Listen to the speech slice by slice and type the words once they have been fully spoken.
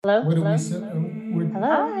Hello? What do we say?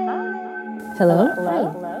 Hello? Hello? Hello?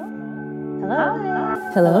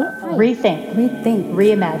 Hello? Rethink. Rethink.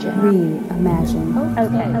 Reimagine. Reimagine.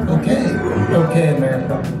 Okay,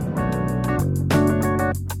 America.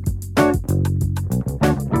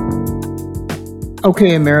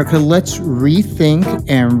 Okay, America, let's rethink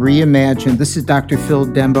and reimagine. This is Dr. Phil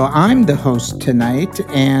Dembo. I'm the host tonight,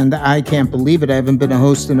 and I can't believe it. I haven't been a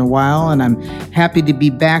host in a while, and I'm happy to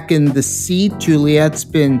be back in the seat. Juliet's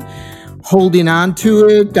been holding on to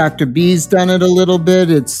it. Dr. B's done it a little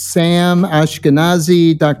bit. It's Sam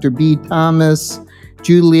Ashkenazi, Dr. B. Thomas,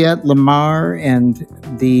 Juliet Lamar, and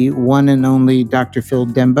the one and only Dr. Phil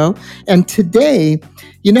Dembo. And today,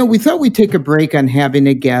 we thought we'd take a break on having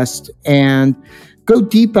a guest and go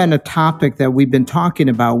deep on a topic that we've been talking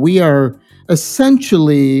about. We are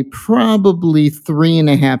essentially probably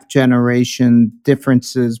 3.5 generation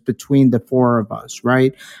differences between the four of us,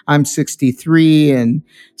 right? I'm 63 and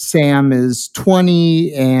Sam is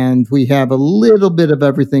 20, and we have a little bit of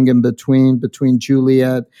everything in between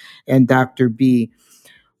Juliet and Dr. B.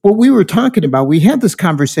 What we were talking about, we had this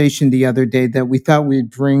conversation the other day that we thought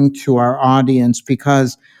we'd bring to our audience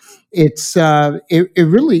because it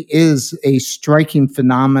really is a striking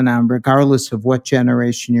phenomenon, regardless of what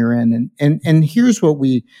generation you're in. And here's what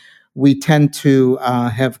we tend to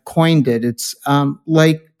have coined it. It's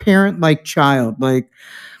like parent, like child. Like,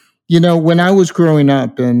 when I was growing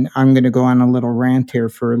up, and I'm going to go on a little rant here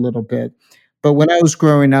for a little bit, but when I was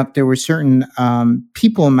growing up, there were certain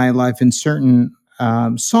people in my life and certain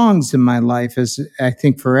songs in my life, as I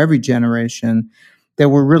think for every generation, that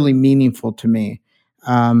were really meaningful to me.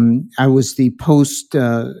 I was the post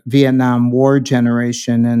Vietnam War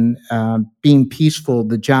generation, and being peaceful,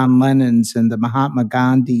 the John Lennons and the Mahatma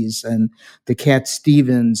Gandhis and the Cat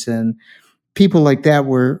Stevens and people like that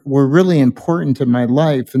were really important to my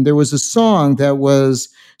life. And there was a song that was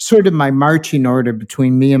sort of my marching order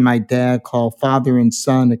between me and my dad called Father and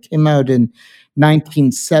Son. It came out in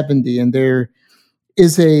 1970, and there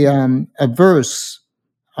is a verse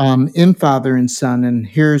in Father and Son, and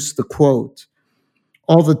here's the quote.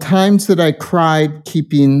 All the times that I cried,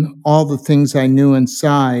 keeping all the things I knew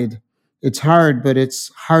inside, it's hard, but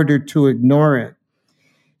it's harder to ignore it.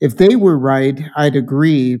 If they were right, I'd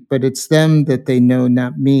agree, but it's them that they know,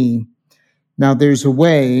 not me. Now there's a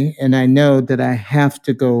way, and I know that I have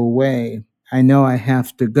to go away. I know I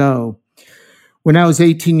have to go. When I was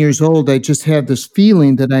 18 years old, I just had this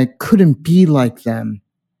feeling that I couldn't be like them,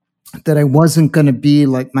 that I wasn't going to be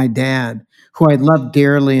like my dad, who I loved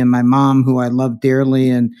dearly, and my mom, who I loved dearly,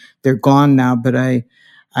 and they're gone now. But I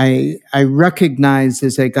recognized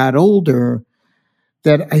as I got older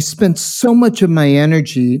that I spent so much of my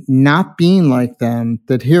energy not being like them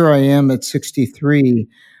that here I am at 63,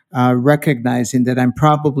 recognizing that I'm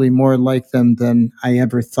probably more like them than I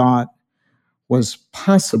ever thought was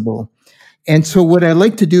possible. And so what I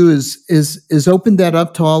like to do is open that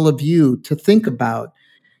up to all of you to think about,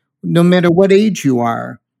 no matter what age you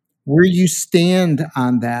are, where you stand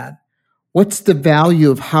on that. What's the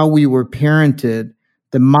value of how we were parented,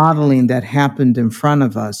 the modeling that happened in front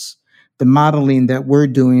of us, the modeling that we're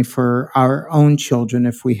doing for our own children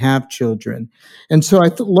if we have children. And so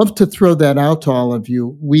I'd love to throw that out to all of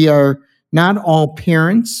you. We are not all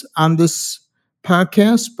parents on this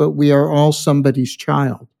podcast, but we are all somebody's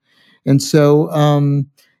child. And so,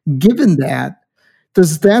 given that,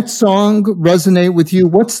 does that song resonate with you?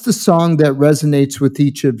 What's the song that resonates with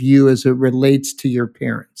each of you as it relates to your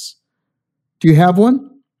parents? Do you have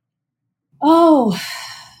one? Oh,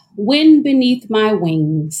 Wind Beneath My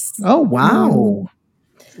Wings. Oh, wow.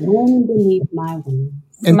 Wind Beneath My Wings.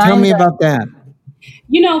 And tell me about that.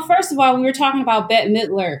 First of all, we were talking about Bette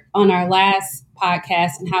Midler on our last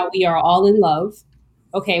podcast and how we are all in love.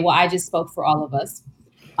 Okay, well, I just spoke for all of us.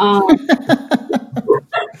 I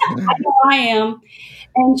know I am.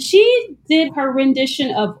 And she did her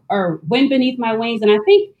rendition of Wind Beneath My Wings. And I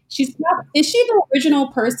think is she the original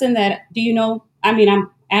person that, do you know? I mean, I'm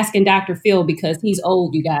asking Dr. Phil because he's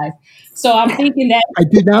old, you guys. So I'm thinking that. I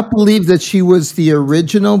do not believe that she was the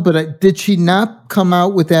original, but did she not come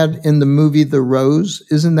out with that in the movie The Rose?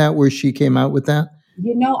 Isn't that where she came out with that?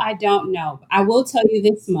 I don't know. I will tell you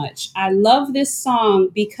this much. I love this song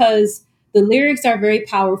because the lyrics are very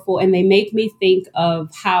powerful and they make me think of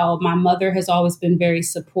how my mother has always been very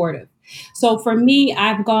supportive. So for me,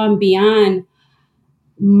 I've gone beyond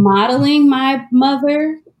modeling my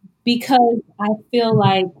mother because I feel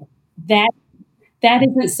like that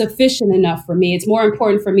isn't sufficient enough for me. It's more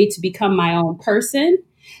important for me to become my own person.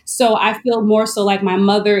 So I feel more so like my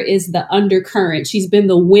mother is the undercurrent. She's been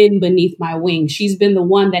the wind beneath my wings. She's been the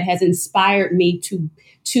one that has inspired me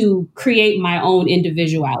to create my own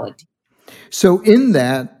individuality. So in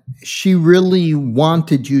that, she really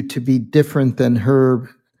wanted you to be different than her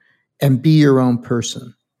and be your own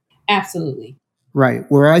person. Absolutely. Right.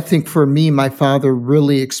 Where I think for me, my father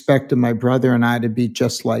really expected my brother and I to be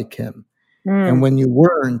just like him. And when you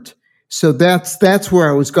weren't, so that's where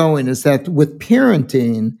I was going, is that with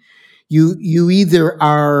parenting, you either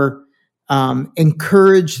are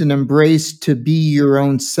encouraged and embraced to be your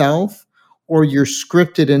own self, or you're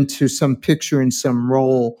scripted into some picture and some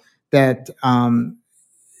role that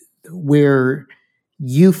where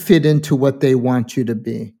you fit into what they want you to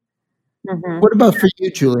be. What about for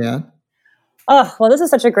you, Juliet? Oh, well, this is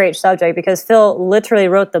such a great subject because Phil literally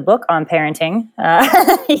wrote the book on parenting.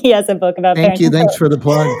 He has a book about parenting. Thank you. Thanks for the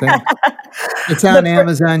plug. It's on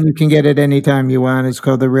Amazon. You can get it anytime you want. It's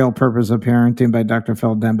called The Real Purpose of Parenting by Dr.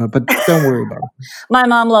 Phil Dembo, but don't worry about it. My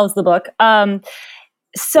mom loves the book.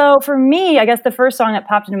 So for me, I guess the first song that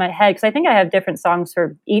popped into my head, because I think I have different songs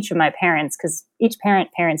for each of my parents, because each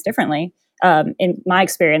parent parents differently, in my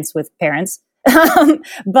experience with parents.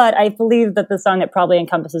 But I believe that the song that probably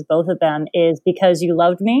encompasses both of them is Because You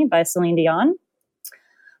Loved Me by Celine Dion.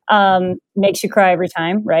 Makes you cry every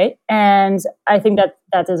time, right? And I think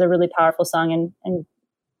that is a really powerful song and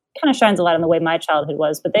kind of shines a light on the way my childhood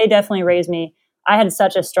was. But they definitely raised me. I had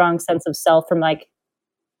such a strong sense of self from like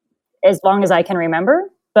as long as I can remember.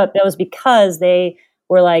 But that was because they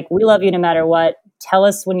were like, we love you no matter what. Tell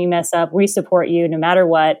us when you mess up. We support you no matter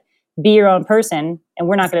what. Be your own person. And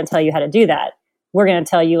we're not going to tell you how to do that. We're going to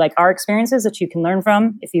tell you like our experiences that you can learn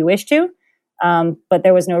from if you wish to. But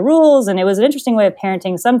there was no rules. And it was an interesting way of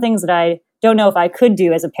parenting. Some things that I don't know if I could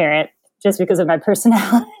do as a parent just because of my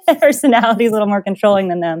personality. Personality is a little more controlling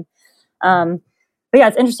than them. But yeah,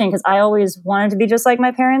 it's interesting because I always wanted to be just like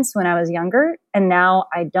my parents when I was younger. And now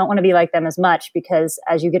I don't want to be like them as much because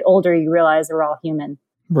as you get older, you realize we're all human.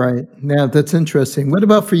 Right. Now that's interesting. What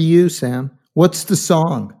about for you, Sam? What's the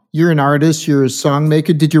song? You're an artist. You're a song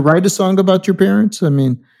maker. Did you write a song about your parents? I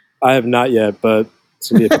mean, I have not yet, but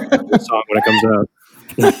it's going to be a song when it comes out.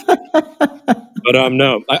 But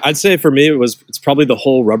no, I'd say for me, it's probably the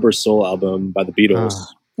whole Rubber Soul album by the Beatles.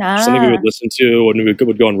 Something we would listen to when we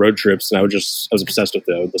would go on road trips, and I was obsessed with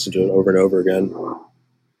it. I would listen to it over and over again.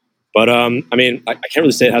 But I mean, I can't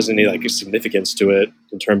really say it has any like significance to it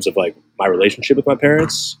in terms of like my relationship with my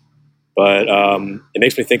parents. But it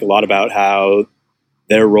makes me think a lot about how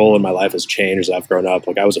their role in my life has changed as I've grown up.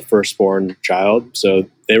 Like I was a firstborn child, so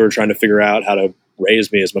they were trying to figure out how to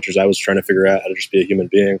raise me as much as I was trying to figure out how to just be a human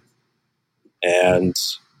being. And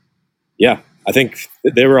yeah, I think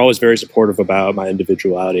they were always very supportive about my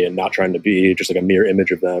individuality and not trying to be just like a mere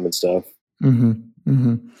image of them and stuff. Mm-hmm.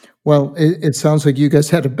 Mm-hmm. Well, it sounds like you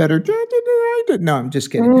guys had a better job than I did. No, I'm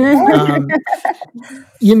just kidding.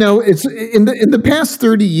 It's in the past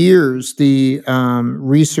 30 years, the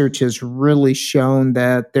research has really shown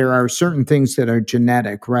that there are certain things that are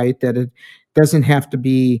genetic, right? That it doesn't have to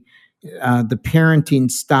be the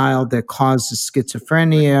parenting style that causes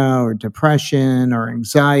schizophrenia or depression or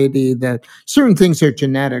anxiety, that certain things are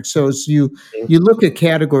genetic. So as you look at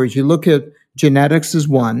categories, you look at genetics as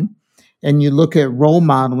one, and you look at role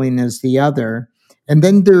modeling as the other. And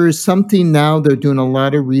then there is something now they're doing a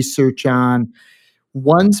lot of research on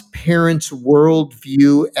one's parents'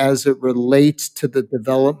 worldview as it relates to the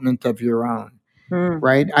development of your own.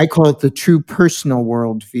 Right? I call it the true personal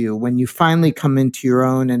worldview. When you finally come into your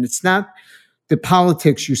own, and it's not the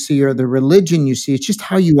politics you see or the religion you see, it's just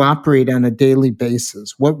how you operate on a daily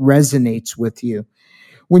basis, what resonates with you.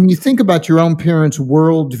 When you think about your own parents'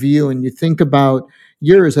 worldview and you think about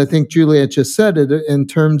yours, I think Juliet just said it in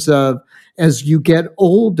terms of as you get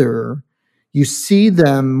older, you see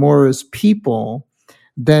them more as people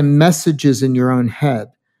than messages in your own head,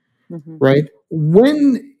 right?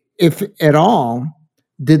 When, if at all,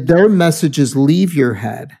 did their messages leave your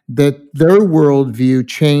head, that their worldview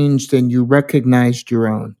changed and you recognized your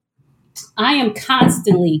own? I am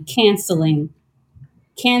constantly canceling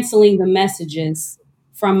the messages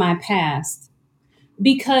from my past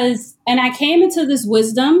because, and I came into this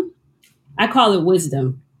wisdom, I call it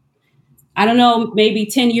wisdom. I don't know, maybe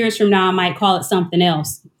 10 years from now, I might call it something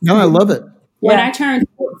else. No, I love it. When I turned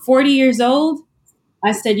 40 years old,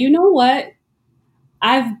 I said, you know what?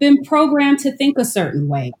 I've been programmed to think a certain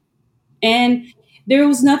way. And there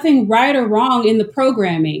was nothing right or wrong in the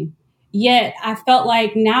programming. Yet I felt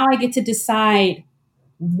like now I get to decide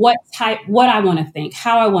what I want to think,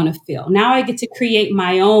 how I want to feel. Now I get to create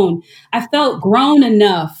my own. I felt grown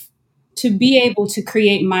enough to be able to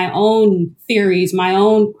create my own theories, my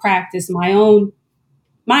own practice, my own.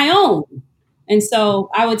 And so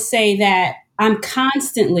I would say that I'm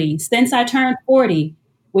constantly, since I turned 40,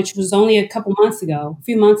 which was only a few months ago.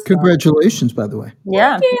 Congratulations, by the way.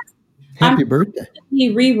 Yeah. Happy birthday.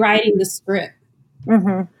 Rewriting the script.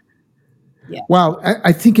 Mm-hmm. Yeah. Wow.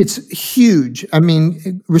 I think it's huge. I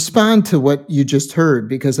mean, respond to what you just heard,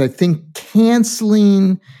 because I think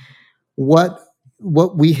canceling what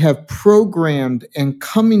we have programmed and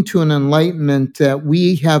coming to an enlightenment that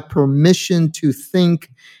we have permission to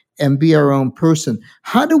think and be our own person.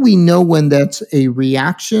 How do we know when that's a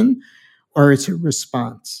reaction or it's a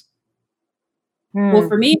response? Well,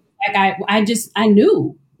 for me, like I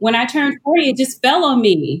knew when I turned 40, it just fell on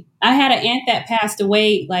me. I had an aunt that passed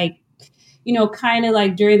away, like, kind of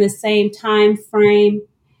like during the same time frame.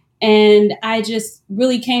 And I just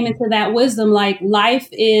really came into that wisdom, like life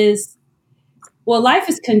is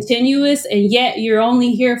continuous, and yet you're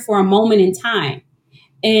only here for a moment in time.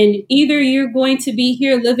 And either you're going to be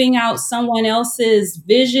here living out someone else's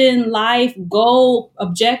vision, life, goal,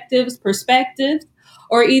 objectives, perspectives,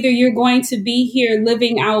 or either you're going to be here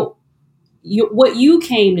living out what you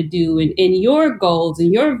came to do and your goals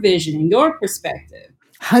and your vision and your perspective.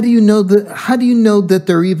 How do you know that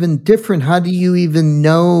they're even different? How do you even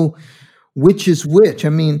know which is which? I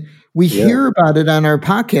mean, we hear about it on our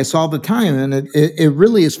podcast all the time, and it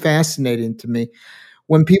really is fascinating to me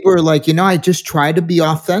when people are like, I just try to be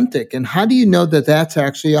authentic. And how do you know that that's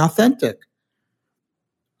actually authentic?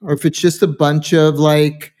 Or if it's just a bunch of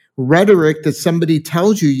like rhetoric that somebody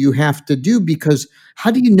tells you have to do, because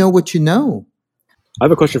how do you know what you know? I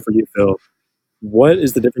have a question for you, Phil. What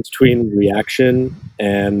is the difference between reaction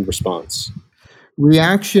and response?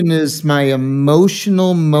 Reaction is my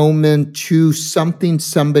emotional moment to something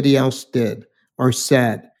somebody else did or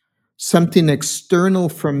said, something external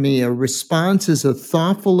from me. A response is a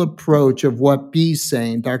thoughtful approach of what B's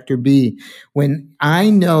saying, Dr. B, when I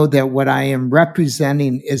know that what I am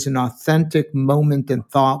representing is an authentic moment and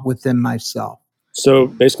thought within myself. So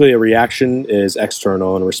basically a reaction is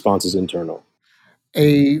external and a response is internal.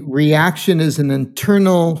 A reaction is an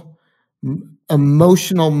internal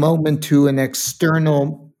emotional moment to an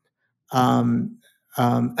external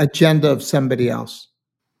agenda of somebody else.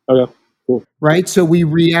 Okay, cool. Right? So we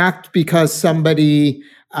react because somebody,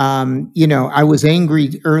 I was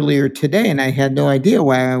angry earlier today and I had no idea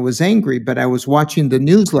why I was angry, but I was watching the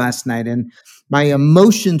news last night and my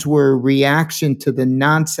emotions were a reaction to the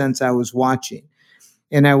nonsense I was watching.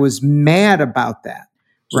 And I was mad about that.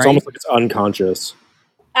 So it's almost like it's unconscious.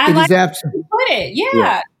 I like how you put it.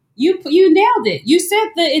 Yeah. You nailed it. You said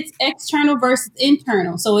that it's external versus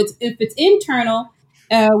internal. So if it's internal,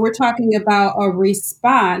 we're talking about a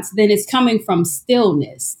response, then it's coming from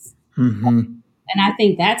stillness. Mm-hmm. And I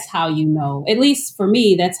think that's how you know. At least for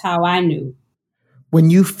me, that's how I knew. When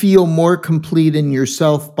you feel more complete in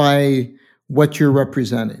yourself by what you're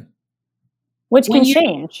representing. Which can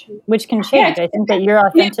change. Yeah. I think that your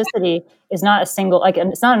authenticity is not a single,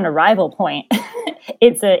 it's not an arrival point.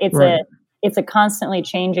 It's a constantly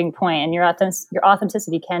changing point, and your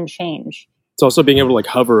authenticity can change. It's also being able to like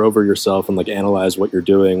hover over yourself and like analyze what you're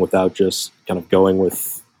doing without just kind of going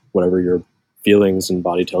with whatever your feelings and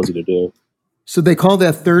body tells you to do. So they call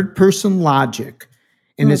that third person logic.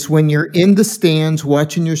 And it's when you're in the stands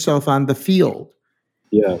watching yourself on the field.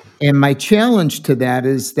 Yeah. And my challenge to that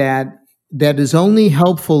is that is only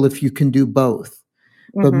helpful if you can do both.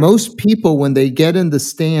 Mm-hmm. But most people, when they get in the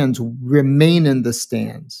stands, remain in the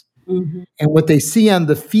stands. Mm-hmm. And what they see on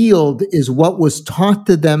the field is what was taught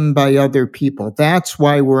to them by other people. That's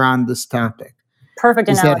why we're on this topic. Perfect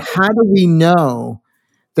analogy. Is that how do we know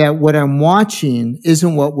that what I'm watching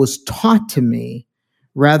isn't what was taught to me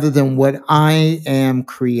rather than what I am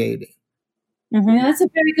creating? Mm-hmm. Yeah, that's a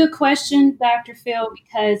very good question, Dr. Phil,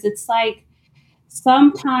 because it's like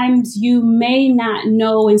sometimes you may not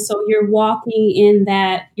know, and so you're walking in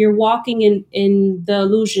the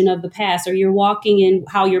illusion of the past, or you're walking in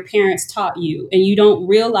how your parents taught you, and you don't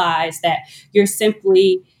realize that you're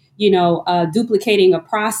simply, duplicating a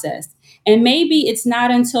process. And maybe it's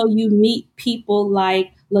not until you meet people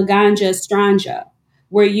like Laganja Estranja,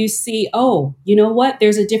 where you see, oh, you know what?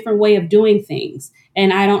 There's a different way of doing things.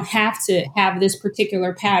 And I don't have to have this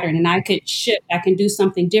particular pattern, and I could shift. I can do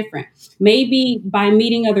something different. Maybe by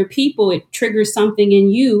meeting other people, it triggers something in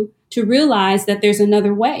you to realize that there's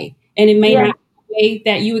another way. And it may not be the way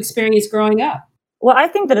that you experienced growing up. Well, I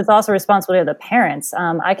think that it's also responsibility of the parents.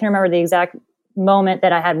 I can remember the exact moment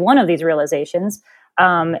that I had one of these realizations.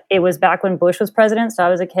 It was back when Bush was president, so I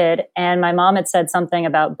was a kid, and my mom had said something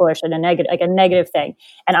about Bush and a negative thing,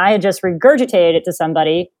 and I had just regurgitated it to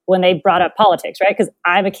somebody when they brought up politics, right? Because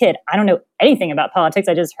I'm a kid, I don't know anything about politics.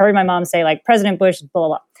 I just heard my mom say like President Bush, blah blah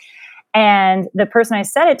blah, and the person I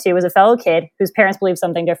said it to was a fellow kid whose parents believed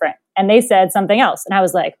something different, and they said something else, and I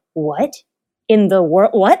was like, what in the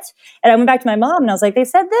world? What? And I went back to my mom and I was like, they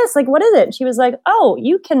said this, like, what is it? And she was like, oh,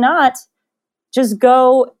 you cannot just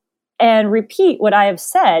go and repeat what I have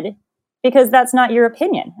said because that's not your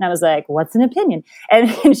opinion. And I was like, what's an opinion?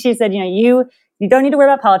 And she said, you don't need to worry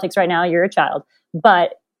about politics right now. You're a child,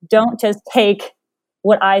 but don't just take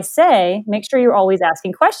what I say. Make sure you're always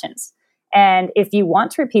asking questions. And if you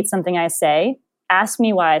want to repeat something I say, ask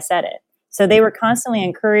me why I said it. So they were constantly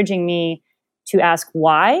encouraging me to ask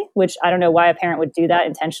why, which I don't know why a parent would do that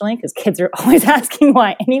intentionally because kids are always asking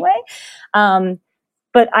why anyway.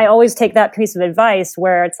 But I always take that piece of advice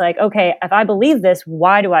where it's like, okay, if I believe this,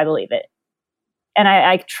 why do I believe it? And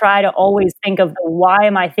I try to always think of why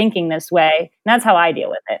am I thinking this way? And that's how I deal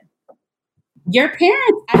with it. Your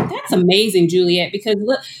parents, that's amazing, Juliet, because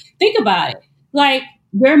look, think about it. Like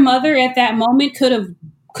your mother at that moment could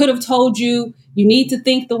have told you, you need to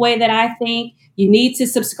think the way that I think. You need to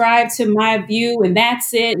subscribe to my view, and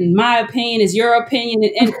that's it. And my opinion is your opinion.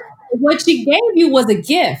 And what she gave you was a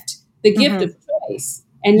gift, the gift of choice.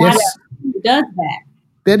 And not everyone does that.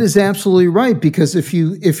 That is absolutely right. Because if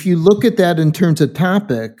you look at that in terms of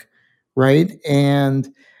topic, right, and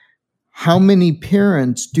how many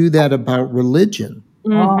parents do that about religion,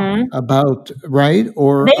 about, right,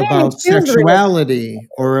 or about sexuality,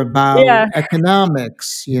 or about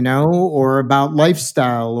economics, or about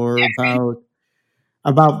lifestyle, or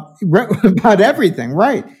about everything,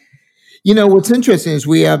 right? What's interesting is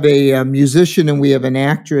we have a musician and we have an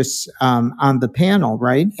actress on the panel,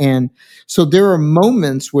 right? And so there are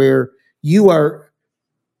moments where you are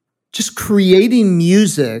just creating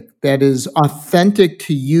music that is authentic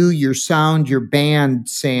to you, your sound, your band,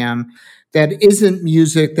 Sam, that isn't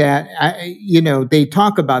music that, they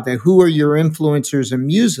talk about that. Who are your influencers in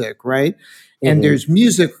music, right? Mm-hmm. And there's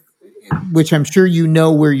music, which I'm sure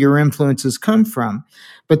where your influences come from.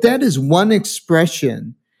 But that is one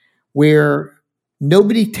expression where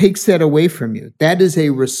nobody takes that away from you. That is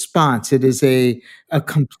a response. It is a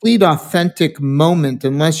complete authentic moment,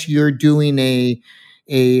 unless you're doing a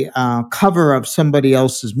cover of somebody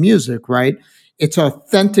else's music, right? It's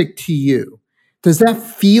authentic to you. Does that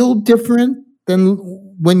feel different than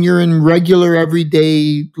when you're in regular,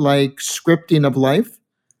 everyday, like scripting of life?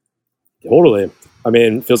 Totally. I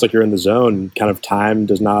mean, it feels like you're in the zone. Kind of time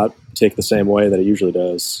does not take the same way that it usually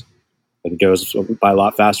does. Like it goes by a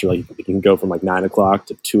lot faster. Like you can go from like 9 o'clock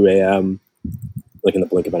to 2 a.m. like in the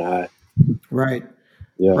blink of an eye. Right.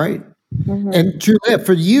 Yeah. Right. Mm-hmm. And Juliet,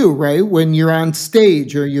 for you, right, when you're on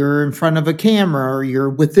stage or you're in front of a camera or you're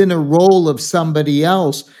within a role of somebody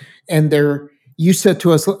else, and you said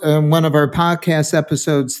to us in one of our podcast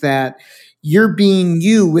episodes that you're being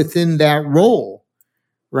you within that role,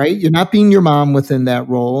 right? You're not being your mom within that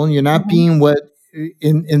role, and you're not being what,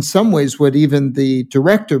 in some ways, what even the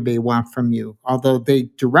director may want from you. Although they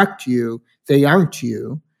direct you, they aren't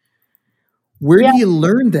you. Where do you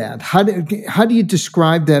learn that? How do you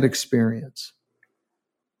describe that experience?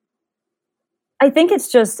 I think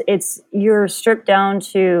you're stripped down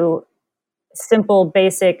to simple,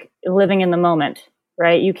 basic living in the moment,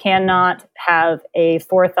 right? You cannot have a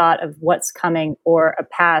forethought of what's coming or a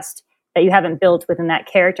past that you haven't built within that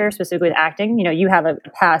character, specifically with acting. You have a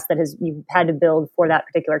past that you've had to build for that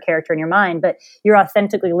particular character in your mind, but you're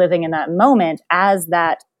authentically living in that moment as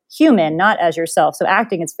that human, not as yourself. So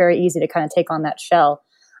acting, it's very easy to kind of take on that shell.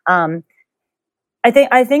 I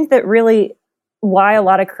think that really why a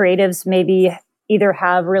lot of creatives maybe either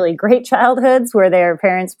have really great childhoods where their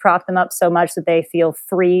parents prop them up so much that they feel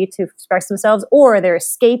free to express themselves, or they're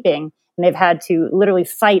escaping and they've had to literally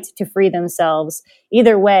fight to free themselves.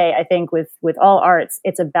 Either way, I think with all arts,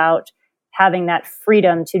 it's about having that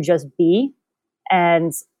freedom to just be,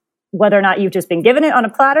 and whether or not you've just been given it on a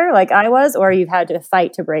platter like I was, or you've had to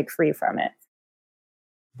fight to break free from it.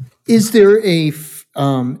 Is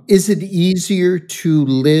it easier to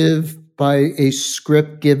live by a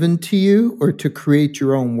script given to you or to create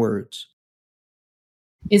your own words?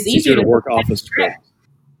 It's easier to work off a script.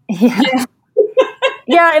 Yeah.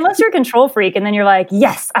 Yeah, unless you're a control freak and then you're like,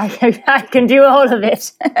 yes, I can do all of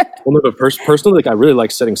it. Well, no, but personally, like I really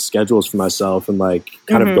like setting schedules for myself and like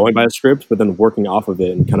kind of going by a script, but then working off of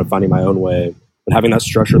it and kind of finding my own way. But having that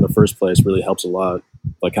structure in the first place really helps a lot,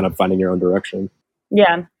 like kind of finding your own direction.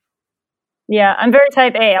 Yeah. Yeah, I'm very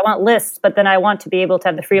type A. I want lists, but then I want to be able to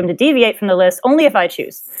have the freedom to deviate from the list only if I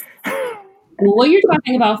choose. Well, what you're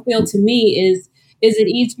talking about, Phil, to me is it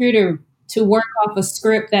easier to work off a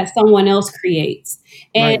script that someone else creates?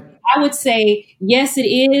 And right. I would say, yes, it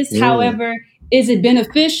is. However, is it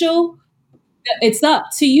beneficial? It's up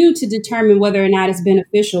to you to determine whether or not it's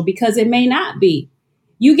beneficial, because it may not be.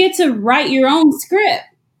 You get to write your own script.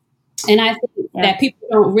 And I think that people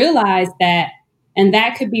don't realize that. And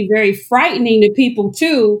that could be very frightening to people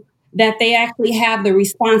too, that they actually have the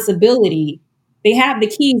responsibility. They have the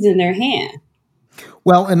keys in their hand.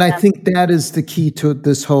 Well, and I think that is the key to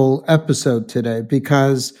this whole episode today,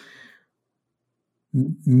 because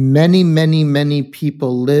many, many, many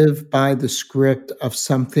people live by the script of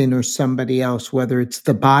something or somebody else, whether it's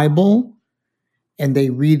the Bible and they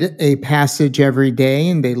read a passage every day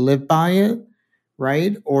and they live by it,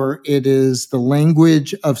 right? Or it is the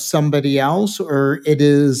language of somebody else, or it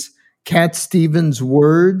is Cat Stevens'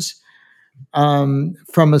 words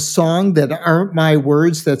from a song that aren't my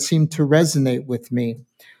words that seem to resonate with me.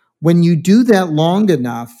 When you do that long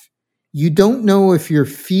enough, you don't know if you're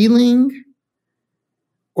feeling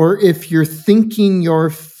or if you're thinking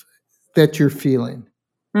that you're feeling.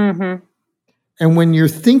 Mm-hmm. And when you're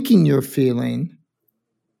thinking you're feeling,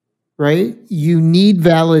 right, you need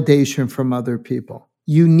validation from other people.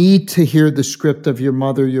 You need to hear the script of your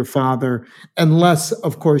mother, your father, unless,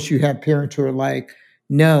 of course, you have parents who are like,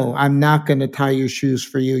 no, I'm not going to tie your shoes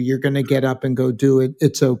for you. You're going to get up and go do it.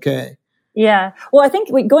 It's okay. Yeah. Well, I think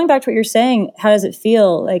going back to what you're saying, how does it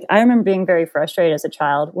feel? Like, I remember being very frustrated as a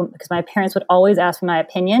child because my parents would always ask me my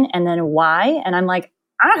opinion and then why. And I'm like,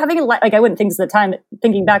 I don't have any, I wouldn't think at the time,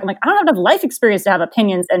 thinking back, I'm like, I don't have enough life experience to have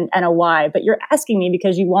opinions and a why, but you're asking me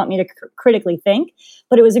because you want me to critically think.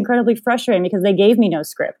 But it was incredibly frustrating because they gave me no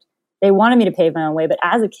script. They wanted me to pave my own way. But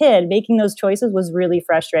as a kid, making those choices was really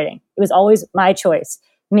frustrating. It was always my choice,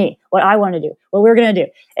 me, what I wanted to do, what we were going to do,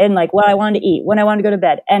 and like what I wanted to eat, when I wanted to go to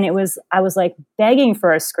bed. And I was like begging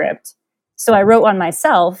for a script. So I wrote one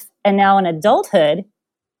myself. And now in adulthood,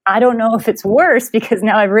 I don't know if it's worse because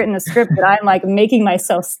now I've written a script that I'm like making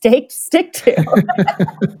myself stick to.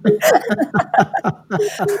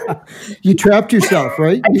 You trapped yourself,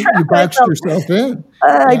 right? You boxed yourself in.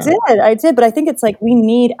 I did. But I think it's like we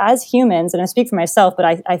need, as humans, and I speak for myself, but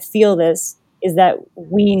I feel this, is that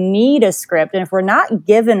we need a script. And if we're not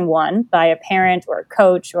given one by a parent or a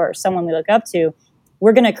coach or someone we look up to,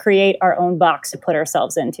 we're going to create our own box to put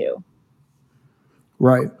ourselves into.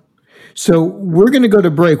 Right. So we're going to go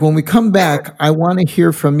to break. When we come back, I want to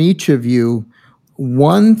hear from each of you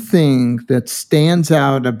one thing that stands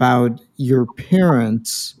out about your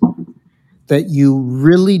parents that you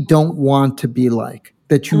really don't want to be like,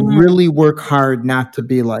 that you really work hard not to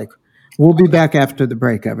be like. We'll be back after the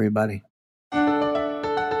break, everybody.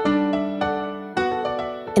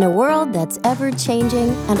 In a world that's ever-changing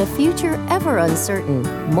and a future ever uncertain,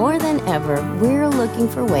 more than ever, we're looking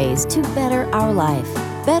for ways to better our life,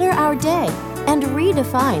 better our day, and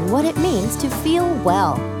redefine what it means to feel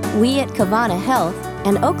well. We at Kavana Health,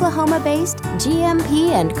 an Oklahoma-based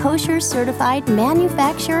GMP and kosher-certified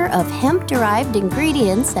manufacturer of hemp-derived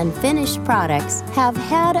ingredients and finished products, have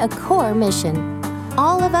had a core mission.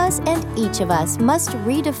 All of us and each of us must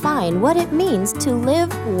redefine what it means to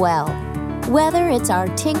live well. Whether it's our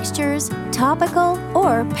tinctures, topical,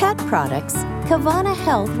 or pet products, Kavana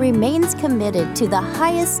Health remains committed to the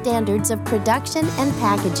highest standards of production and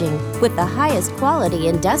packaging with the highest quality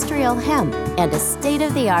industrial hemp and a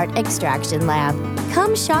state-of-the-art extraction lab.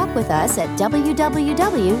 Come shop with us at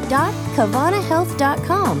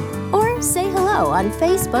www.kavanahealth.com or say hello on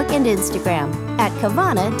Facebook and Instagram at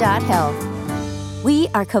kavana.health. We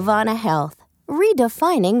are Kavana Health,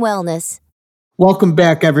 redefining wellness. Welcome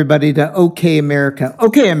back, everybody, to OK America.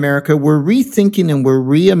 OK America, we're rethinking and we're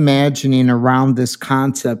reimagining around this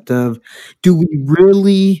concept of, do we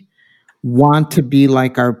really want to be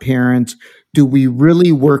like our parents? Do we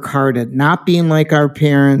really work hard at not being like our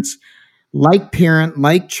parents? Like parent,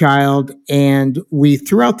 like child. And we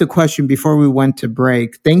threw out the question before we went to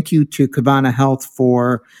break. Thank you to Kavana Health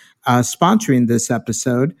for sponsoring this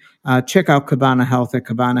episode. Check out Kavana Health at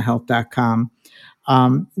kavanahealth.com.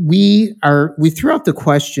 We threw out the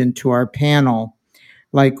question to our panel,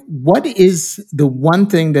 like, what is the one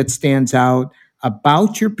thing that stands out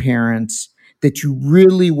about your parents that you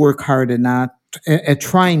really work hard at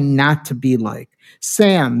trying not to be like?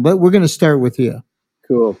 Sam, we're going to start with you.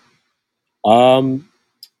 Cool.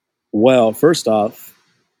 Well, first off,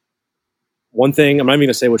 one thing, I'm not even going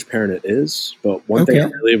to say which parent it is, but one thing I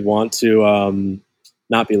really want to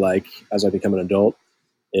not be like as I become an adult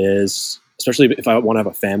is, especially if I want to have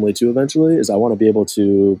a family too eventually, is I want to be able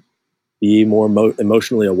to be more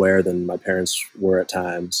emotionally aware than my parents were at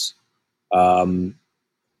times.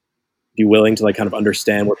 be willing to like kind of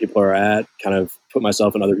understand where people are at, kind of put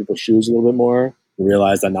myself in other people's shoes a little bit more, and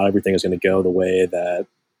realize that not everything is going to go the way that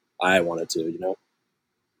I want it to, you know?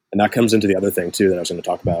 And that comes into the other thing too that I was going to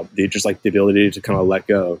talk about, just like the ability to kind of let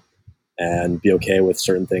go and be okay with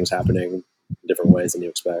certain things happening in different ways than you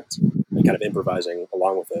expect, and kind of improvising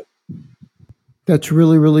along with it. That's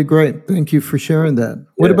really, really great. Thank you for sharing that.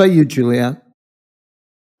 What about you, Juliet?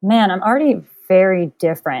 Man, I'm already very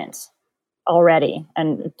different already,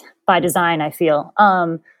 and by design, I feel.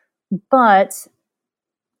 But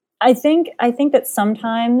I think that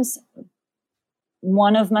sometimes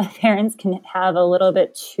one of my parents can have a little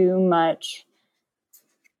bit too much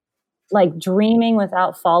like dreaming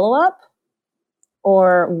without follow-up,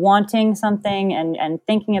 or wanting something and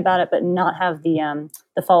thinking about it, but not have the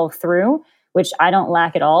follow through, which I don't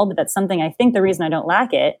lack at all. But that's something I think the reason I don't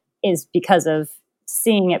lack it is because of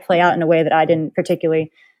seeing it play out in a way that I didn't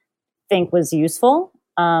particularly think was useful.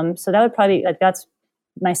 So that would probably, like, that's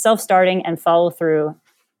my self-starting and follow through.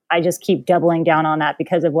 I just keep doubling down on that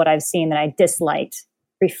because of what I've seen that I disliked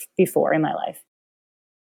before in my life.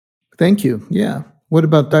 Thank you. Yeah. What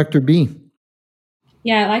about Dr. B?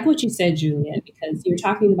 Yeah, I like what you said, Juliet, because you're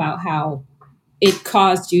talking about how it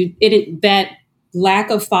caused you, that lack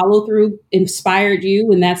of follow through inspired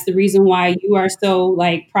you. And that's the reason why you are so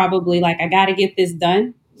like, probably like, I got to get this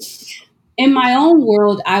done. In my own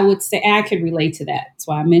world, I would say, and I could relate to that. That's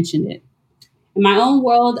why I mentioned it. In my own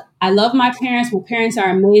world, I love my parents. My parents are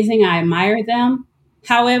amazing. I admire them.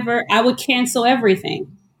 However, I would cancel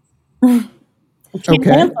everything. Okay.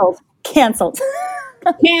 Canceled. Cancel.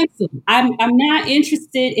 I'm not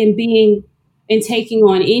interested in taking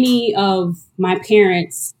on any of my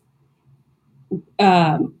parents'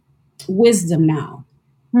 wisdom now.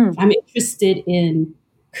 I'm interested in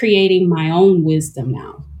creating my own wisdom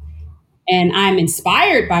now. And I'm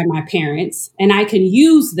inspired by my parents, and I can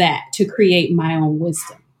use that to create my own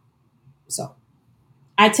wisdom. So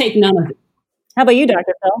I take none of it. How about you,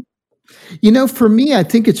 Dr. Phil? You know, for me, I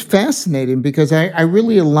think it's fascinating because I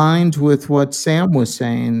really aligned with what Sam was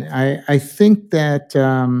saying. I think that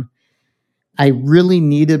I really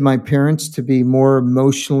needed my parents to be more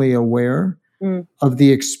emotionally aware of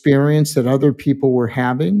the experience that other people were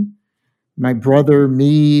having. My brother,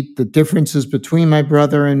 me, the differences between my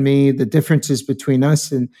brother and me, the differences between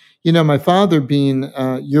us. And, you know, my father being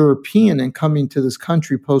European and coming to this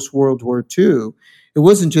country post-World War II, it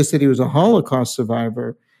wasn't just that he was a Holocaust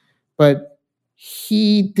survivor, but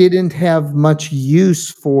he didn't have much use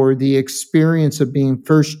for the experience of being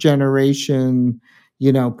first generation,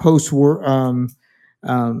 you know, post-war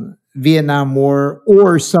Vietnam War,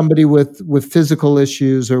 or somebody with physical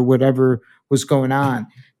issues or whatever was going on.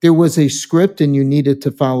 There was a script, and you needed to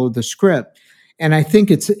follow the script. And I think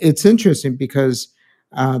it's interesting because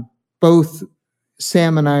both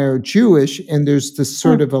Sam and I are Jewish, and there's this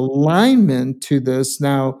sort of alignment to this.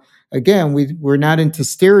 Now, again, we're not into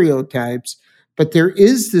stereotypes, but there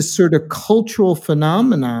is this sort of cultural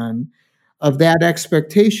phenomenon of that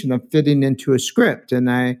expectation of fitting into a script. And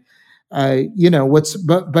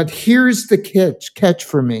but here's the catch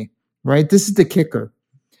for me, right? This is the kicker.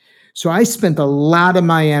 So I spent a lot of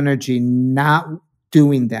my energy not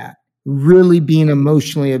doing that, really being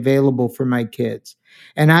emotionally available for my kids.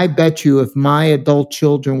 And I bet you if my adult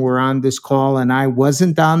children were on this call and I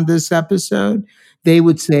wasn't on this episode, they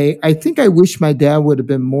would say, I think I wish my dad would have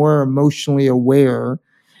been more emotionally aware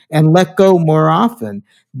and let go more often.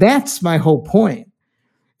 That's my whole point.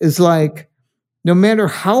 Is like, no matter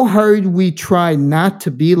how hard we try not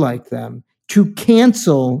to be like them, to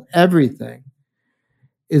cancel everything,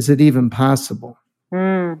 is it even possible?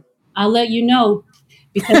 I'll let you know,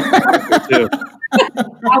 because I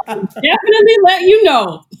will definitely let you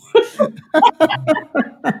know.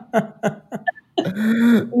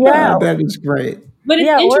 Yeah, that is great. But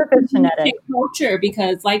it's interesting genetic culture,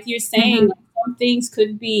 because like you're saying, like, some things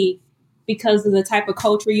could be because of the type of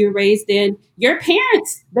culture you're raised in. Your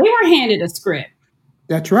parents, they were handed a script.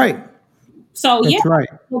 That's right. So That's right.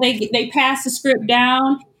 So they pass the script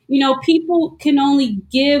down. You know, people can only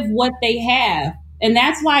give what they have. And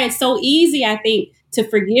that's why it's so easy, I think, to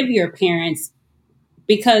forgive your parents,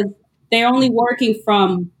 because they're only working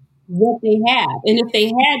from what they have. And if they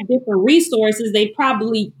had different resources, they'd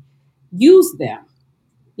probably use them,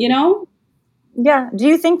 you know? Yeah. Do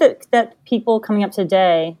you think that people coming up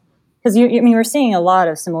today, because we're seeing a lot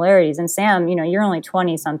of similarities, and Sam, you know, you're only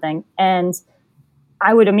 20 something. And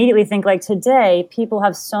I would immediately think, like, today, people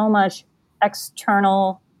have so much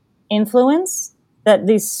external influence that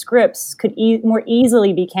these scripts could more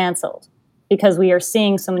easily be canceled because we are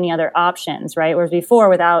seeing so many other options, right? Whereas before,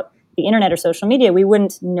 without the internet or social media, we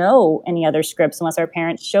wouldn't know any other scripts unless our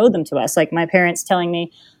parents showed them to us. Like my parents telling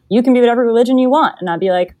me, you can be whatever religion you want. And I'd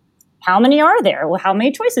be like, how many are there? Well, how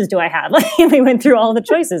many choices do I have? Like, we went through all the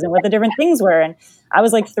choices and what the different things were. And I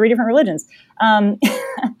was like 3 different religions.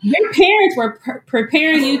 Your parents were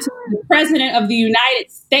preparing you to be the president of the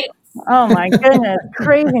United States. Oh my goodness,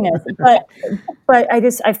 craziness. But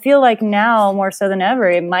I feel like now more so than ever,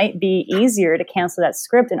 it might be easier to cancel that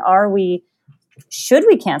script. And should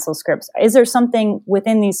we cancel scripts? Is there something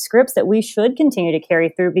within these scripts that we should continue to carry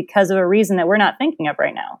through because of a reason that we're not thinking of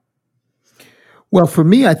right now? Well, for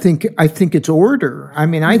me, I think it's order. I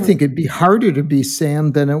mean, I think it'd be harder to be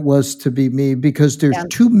Sam than it was to be me because there's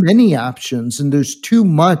too many options and there's too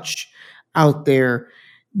much out there.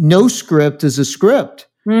 No script is a script.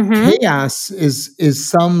 Chaos is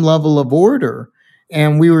some level of order.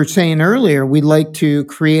 And we were saying earlier, we like to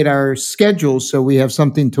create our schedules so we have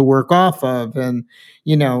something to work off of. And,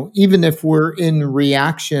 even if we're in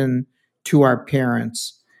reaction to our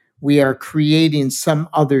parents, we are creating some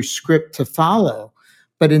other script to follow.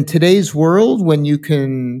 But in today's world, when you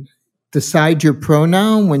can decide your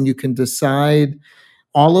pronoun, when you can decide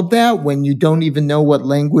all of that, when you don't even know what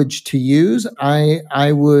language to use,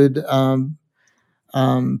 I would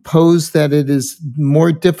pose that it is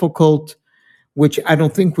more difficult, which I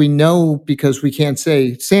don't think we know because we can't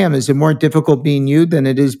say, Sam, is it more difficult being you than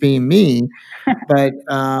it is being me? But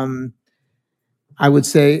I would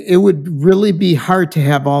say it would really be hard to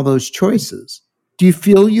have all those choices. Do you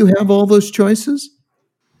feel you have all those choices?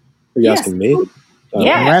 Are you asking me?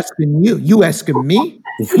 Yeah. I'm asking you. You asking me?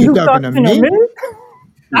 You talking to me?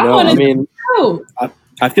 No, I mean,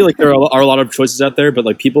 I feel like there are a lot of choices out there, but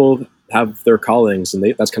like people have their callings and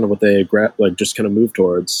that's kind of what they just kind of move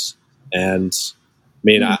towards. And I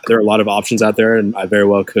mean, there are a lot of options out there and I very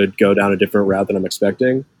well could go down a different route than I'm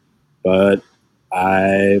expecting, but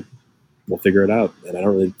I will figure it out. And I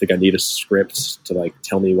don't really think I need a script to like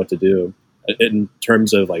tell me what to do in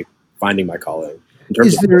terms of like finding my calling.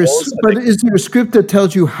 Is there a script that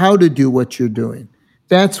tells you how to do what you're doing?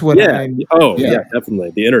 That's what yeah,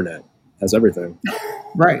 definitely. The internet has everything.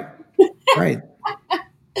 Right.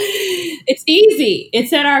 It's easy.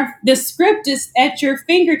 The script is at your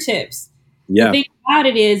fingertips. Yeah. The thing about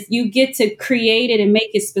it is you get to create it and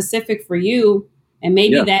make it specific for you. And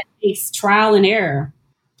maybe that takes trial and error.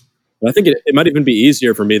 I think it might even be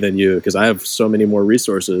easier for me than you because I have so many more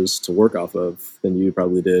resources to work off of than you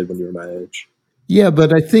probably did when you were my age. Yeah,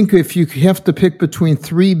 but I think if you have to pick between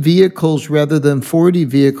 3 vehicles rather than 40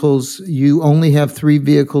 vehicles, you only have 3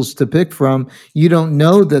 vehicles to pick from. You don't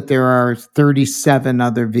know that there are 37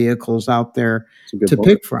 other vehicles out there to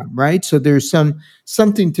pick from, right? So there's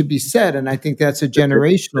something to be said, and I think that's a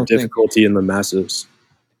generational thing. Difficulty in the masses.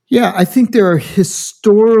 Yeah, I think there are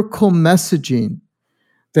historical messaging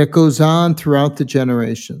that goes on throughout the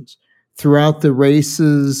generations, throughout the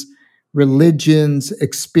races, religions,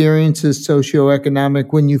 experiences, socioeconomic.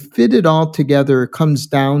 When you fit it all together, it comes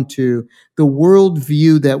down to the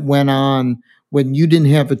worldview that went on when you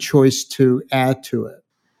didn't have a choice to add to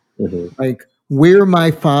it. Like where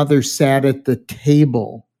my father sat at the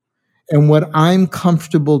table and what I'm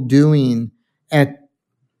comfortable doing at,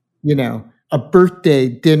 a birthday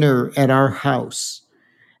dinner at our house.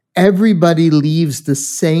 Everybody leaves the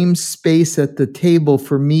same space at the table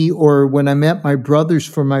for me, or when I'm at my brother's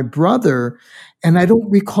for my brother, and I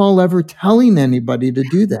don't recall ever telling anybody to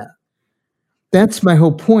do that. That's my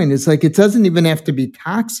whole point. It's like it doesn't even have to be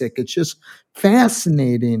toxic. It's just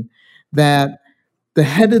fascinating that the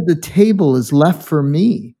head of the table is left for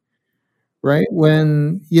me, right?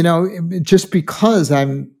 When, just because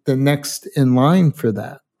I'm the next in line for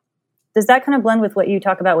that. Does that kind of blend with what you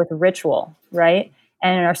talk about with ritual, right?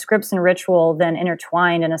 And our scripts and ritual then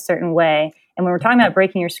intertwined in a certain way. And when we're talking about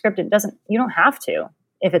breaking your script, you don't have to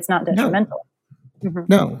if it's not detrimental.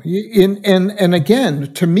 No. And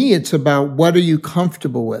again, to me, it's about what are you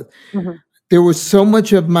comfortable with? There was so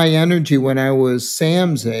much of my energy when I was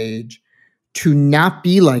Sam's age to not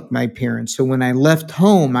be like my parents. So when I left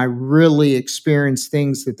home, I really experienced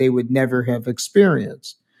things that they would never have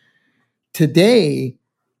experienced. Today,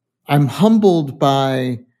 I'm humbled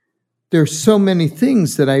by there's so many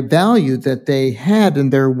things that I value that they had in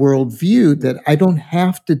their worldview that I don't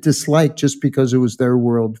have to dislike just because it was their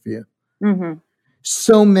worldview.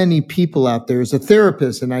 So many people out there as a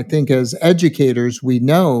therapist, and I think as educators, we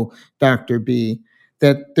know, Dr. B,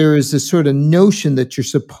 that there is this sort of notion that you're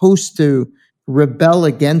supposed to rebel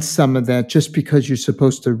against some of that just because you're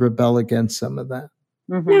supposed to rebel against some of that.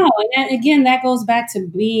 No, and again, that goes back to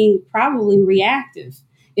being probably reactive.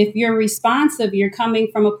 If you're responsive, you're coming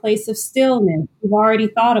from a place of stillness. You've already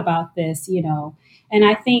thought about this, And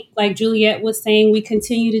I think, like Juliet was saying, we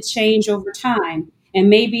continue to change over time. And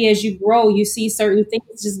maybe as you grow, you see certain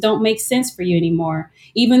things just don't make sense for you anymore.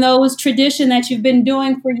 Even though it was tradition that you've been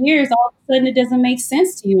doing for years, all of a sudden it doesn't make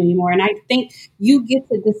sense to you anymore. And I think you get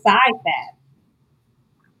to decide that.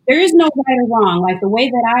 There is no right or wrong. Like the way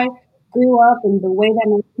that I grew up and the way that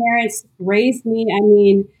my parents raised me, I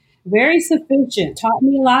mean, very sufficient, taught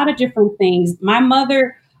me a lot of different things. My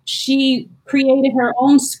mother, she created her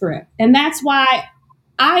own script. And that's why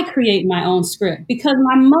I create my own script, because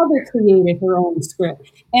my mother created her own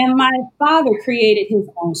script and my father created his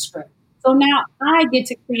own script. So now I get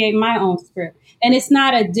to create my own script. And it's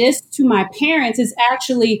not a diss to my parents. It's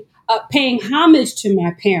actually paying homage to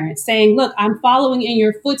my parents, saying, look, I'm following in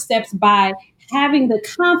your footsteps by having the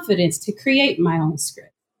confidence to create my own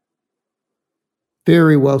script.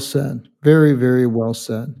 Very well said. Very, very well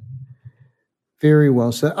said. Very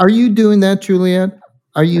well said. Are you doing that, Juliet?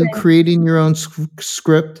 Are you creating your own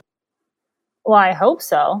script? Well, I hope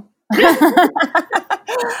so.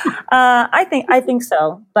 I think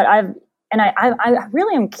so. But I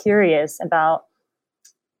really am curious about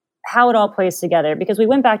how it all plays together, because we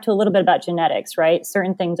went back to a little bit about genetics, right?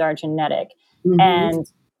 Certain things are genetic. Mm-hmm. And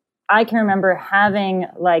I can remember having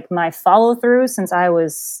like my follow through since I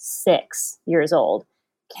was 6 years old.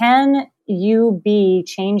 Can you be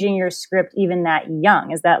changing your script even that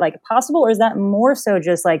young? Is that like possible, or is that more so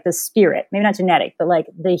just like the spirit, maybe not genetic, but like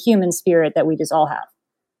the human spirit that we just all have?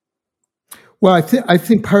 Well, I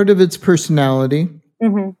think part of it's personality.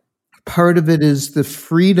 Mm-hmm. Part of it is the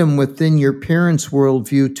freedom within your parents'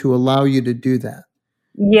 worldview to allow you to do that.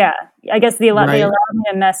 Yeah, I guess they allowed me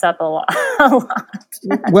to mess up a lot.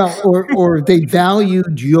 Well, or they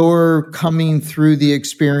valued your coming through the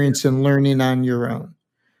experience and learning on your own.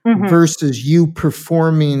 Mm-hmm. Versus you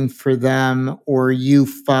performing for them or you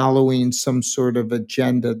following some sort of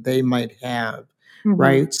agenda they might have, mm-hmm.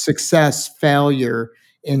 right? Success, failure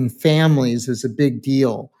in families is a big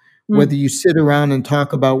deal. Mm-hmm. Whether you sit around and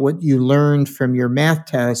talk about what you learned from your math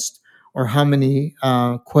test or how many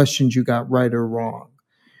questions you got right or wrong.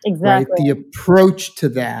 Exactly. Right? The approach to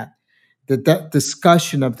that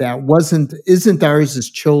discussion of that isn't ours as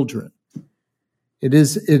children. It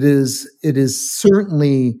is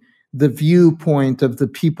certainly the viewpoint of the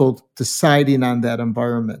people deciding on that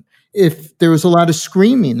environment. If there was a lot of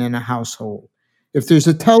screaming in a household, if there's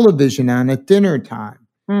a television on at dinner time,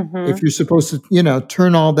 mm-hmm. if you're supposed to,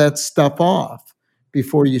 turn all that stuff off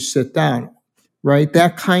before you sit down, right?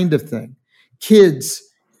 That kind of thing. Kids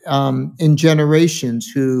in generations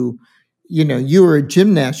who, you were a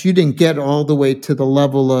gymnast, you didn't get all the way to the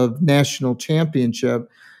level of national championship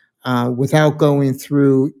without going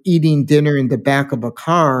through eating dinner in the back of a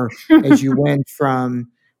car as you went from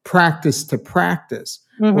practice to practice,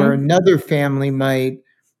 mm-hmm. where another family might,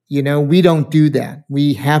 we don't do that.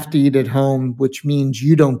 We have to eat at home, which means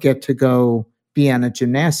you don't get to go be on a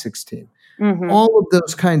gymnastics team. Mm-hmm. All of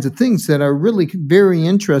those kinds of things that are really very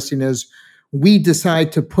interesting as we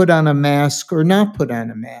decide to put on a mask or not put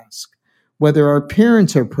on a mask, whether our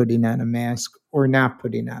parents are putting on a mask or not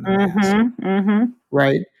putting on a mm-hmm. mask, mm-hmm.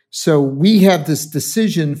 right? So we have this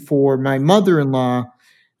decision for my mother-in-law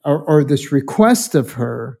or this request of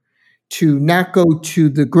her to not go to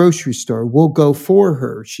the grocery store. We'll go for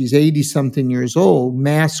her. She's 80-something years old,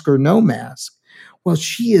 mask or no mask. Well,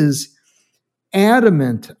 she is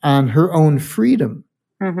adamant on her own freedom,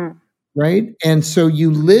 mm-hmm. right? And so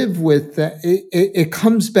you live with that. It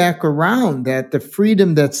comes back around that the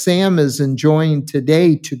freedom that Sam is enjoying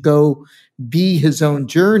today to go be his own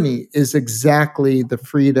journey is exactly the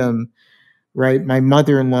freedom, right? My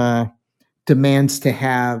mother-in-law demands to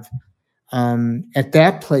have at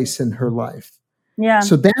that place in her life. Yeah.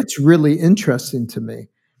 So that's really interesting to me,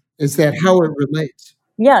 is that how it relates.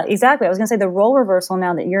 Yeah, exactly. I was going to say the role reversal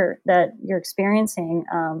now that you're experiencing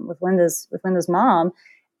with Linda's mom,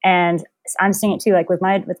 and I'm seeing it too, like with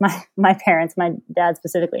my parents, my dad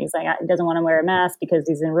specifically. He's like, he doesn't want to wear a mask because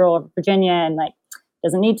he's in rural Virginia and like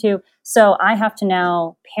doesn't need to. So I have to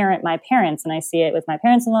now parent my parents, and I see it with my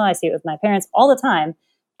parents-in-law. I see it with my parents all the time.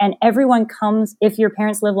 And everyone comes, if your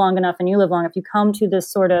parents live long enough and you live long enough, you come to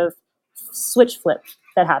this sort of switch flip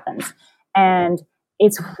that happens. And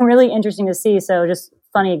it's really interesting to see. So just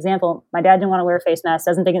funny example, my dad didn't want to wear a face mask,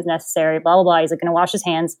 doesn't think it's necessary, blah, blah, blah. He's like going to wash his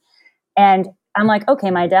hands. And I'm like, okay,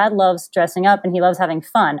 my dad loves dressing up and he loves having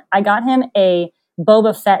fun. I got him a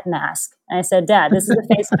Boba Fett mask. And I said, Dad, this is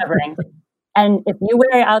a face covering. And if you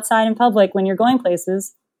wear it outside in public when you're going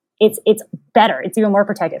places, it's better. It's even more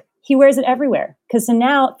protective. He wears it everywhere. Because so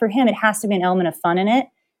now for him, it has to be an element of fun in it.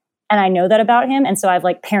 And I know that about him. And so I've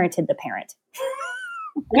like parented the parent.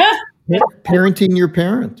 parenting your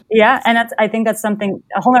parent. Yeah, and I think that's something,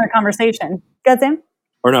 a whole other conversation. Go ahead, Sam.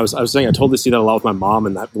 Or no, I was saying I totally see that a lot with my mom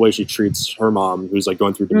and that the way she treats her mom, who's like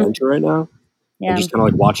going through dementia right now. Yeah. And just kind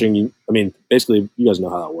of like watching, I mean, basically, you guys know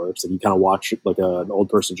how that works. Like you kind of watch like an old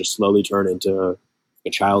person just slowly turn into a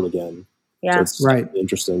child again. Yeah. So it's right.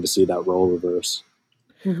 Interesting to see that role reverse.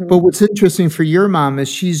 Mm-hmm. But what's interesting for your mom is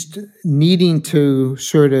she's needing to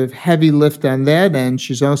sort of heavy lift on that end.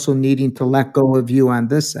 She's also needing to let go of you on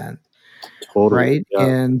this end. Totally. Right. Yeah.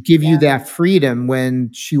 And give you that freedom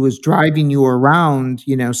when she was driving you around,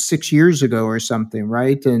 6 years ago or something.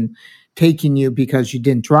 Right. And taking you because you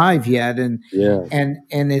didn't drive yet. And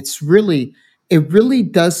it's really, it really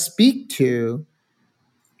does speak to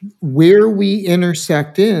where we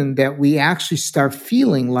intersect in that we actually start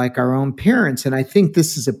feeling like our own parents. And I think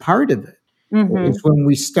this is a part of it. Mm-hmm. Is when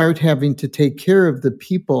we start having to take care of the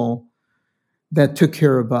people that took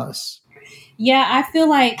care of us. Yeah, I feel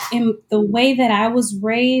like in the way that I was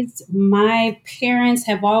raised, my parents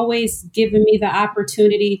have always given me the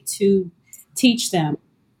opportunity to teach them,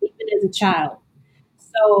 even as a child.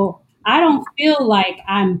 So I don't feel like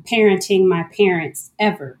I'm parenting my parents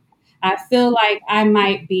ever. I feel like I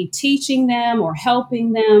might be teaching them or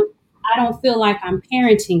helping them. I don't feel like I'm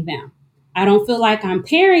parenting them. I don't feel like I'm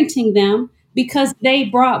parenting them because they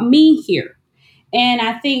brought me here. And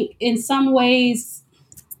I think in some ways,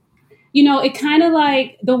 it kind of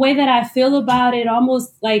like the way that I feel about it,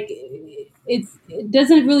 almost like it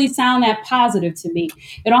doesn't really sound that positive to me.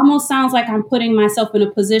 It almost sounds like I'm putting myself in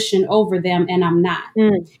a position over them and I'm not.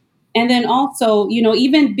 Mm. And then also,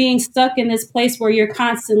 even being stuck in this place where you're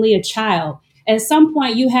constantly a child, at some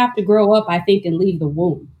point you have to grow up, I think, and leave the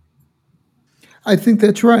womb. I think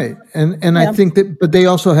that's right. And I think that, but they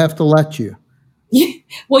also have to let you.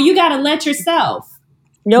 Well, you got to let yourself.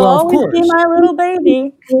 You'll always be my little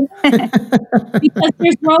baby. Because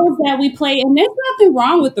there's roles that we play, and there's nothing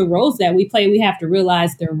wrong with the roles that we play. We have to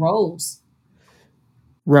realize they're roles.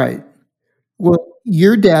 Right. Well,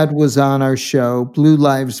 your dad was on our show, Blue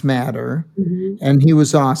Lives Matter, and he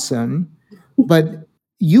was awesome. But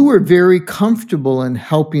you were very comfortable in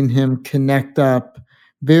helping him connect up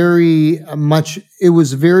very much. It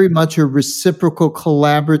was very much a reciprocal,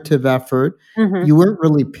 collaborative effort. Mm-hmm. You weren't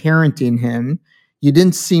really parenting him. You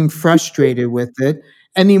didn't seem frustrated with it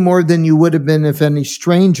any more than you would have been if any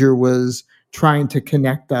stranger was trying to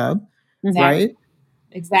connect up, right?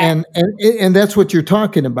 Exactly. And that's what you're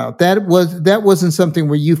talking about. That wasn't something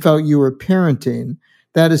where you felt you were parenting.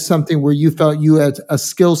 That is something where you felt you had a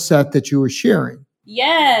skill set that you were sharing.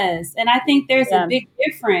 Yes. And I think there's a big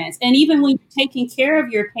difference. And even when you're taking care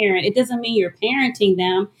of your parent, it doesn't mean you're parenting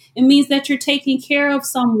them. It means that you're taking care of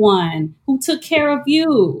someone who took care of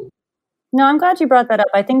you. No, I'm glad you brought that up.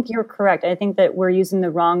 I think you're correct. I think that we're using the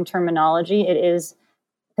wrong terminology. It is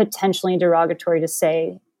potentially derogatory to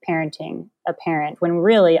say parenting a parent, when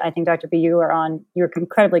really, I think, Dr. B, you're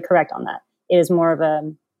incredibly correct on that. It is more of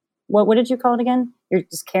a, what did you call it again? You're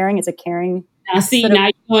just caring. It's a caring. Now see, now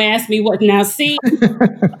you're going to ask me what, now see.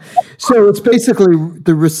 So it's basically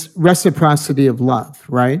the reciprocity of love,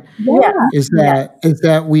 right? Yeah. Is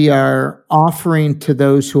that we are offering to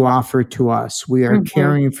those who offer to us. We are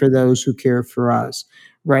caring for those who care for us,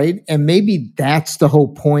 right? And maybe that's the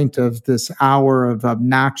whole point of this hour of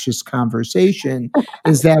obnoxious conversation,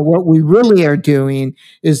 is that what we really are doing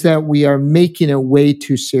is that we are making it way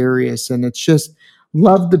too serious. And it's just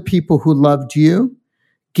love the people who loved you.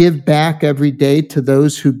 Give back every day to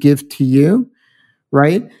those who give to you,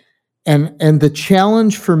 right? And the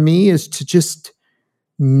challenge for me is to just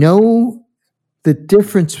know the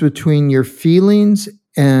difference between your feelings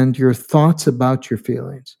and your thoughts about your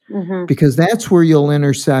feelings, because that's where you'll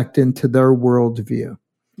intersect into their worldview.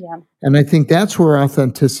 Yeah. And I think that's where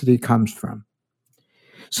authenticity comes from.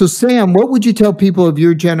 So, Sam, what would you tell people of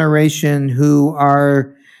your generation who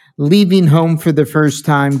are leaving home for the first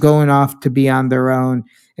time, going off to be on their own,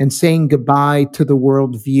 and saying goodbye to the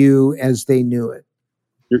worldview as they knew it?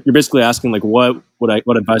 You're basically asking, like, what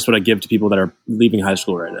advice would I give to people that are leaving high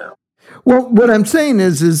school right now? Well, what I'm saying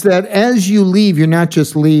is that as you leave, you're not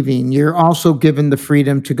just leaving, you're also given the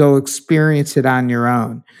freedom to go experience it on your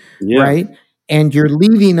own, right? And you're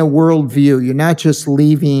leaving a worldview. You're not just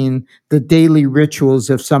leaving the daily rituals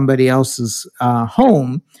of somebody else's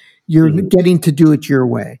home. You're getting to do it your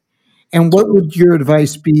way. And what would your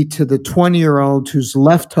advice be to the 20-year-old who's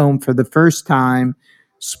left home for the first time,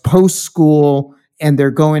 post-school, and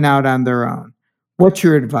they're going out on their own? What's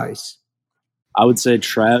your advice? I would say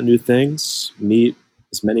try out new things, meet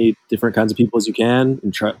as many different kinds of people as you can,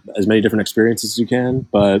 and try as many different experiences as you can.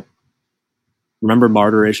 But remember,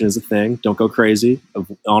 moderation is a thing. Don't go crazy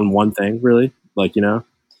on one thing, really. Like,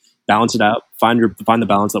 balance it out, find the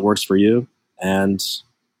balance that works for you, and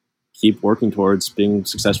keep working towards being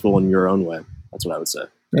successful in your own way. That's what I would say.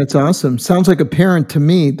 That's awesome. Sounds like a parent to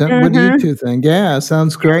me. What do you two think? Yeah,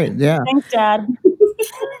 sounds great. Yeah. Thanks, Dad.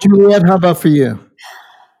 Juliet, how about for you?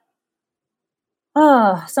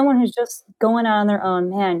 Oh, someone who's just going out on their own.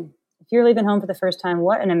 Man, if you're leaving home for the first time,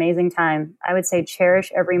 what an amazing time. I would say cherish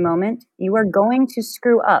every moment. You are going to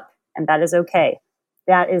screw up, and that is okay.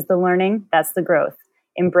 That is the learning. That's the growth.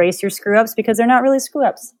 Embrace your screw-ups because they're not really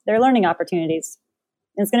screw-ups. They're learning opportunities.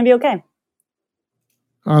 And it's going to be okay.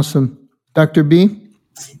 Awesome. Dr. B?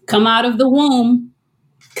 Come out of the womb.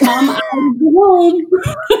 Come out of the womb.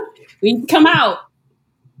 We come out.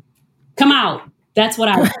 Come out. That's what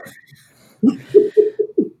I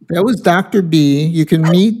That was Dr. B. You can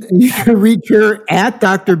reach her at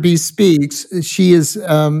Dr. B Speaks. She is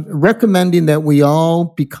recommending that we all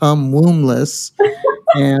become wombless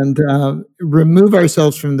and remove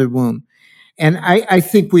ourselves from the womb. And I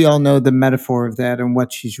think we all know the metaphor of that and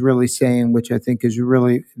what she's really saying, which I think is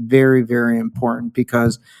really very, very important,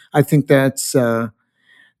 because I think that's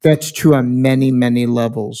true on many, many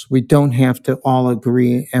levels. We don't have to all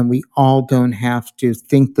agree, and we all don't have to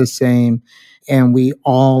think the same, and we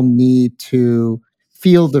all need to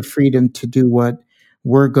feel the freedom to do what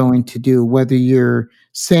we're going to do, whether you're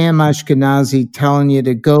Sam Ashkenazi telling you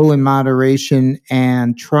to go in moderation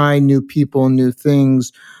and try new people, new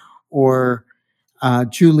things, or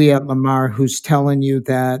Juliet Lamar, who's telling you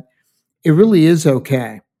that it really is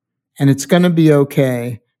okay, and it's going to be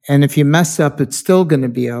okay. And if you mess up, it's still going to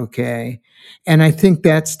be okay. And I think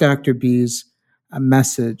that's Dr. B's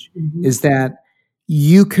message, is that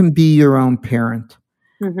you can be your own parent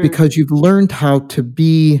because you've learned how to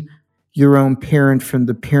be your own parent from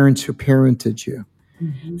the parents who parented you.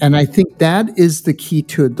 And I think that is the key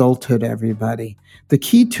to adulthood, everybody. The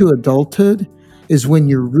key to adulthood is when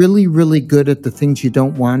you're really, really good at the things you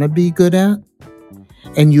don't want to be good at,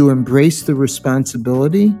 and you embrace the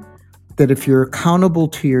responsibility that if you're accountable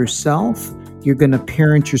to yourself, you're going to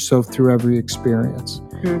parent yourself through every experience.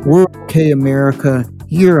 We're okay, America.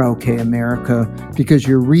 You're okay, America, because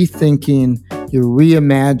you're rethinking, you're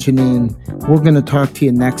reimagining. We're going to talk to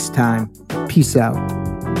you next time. Peace out.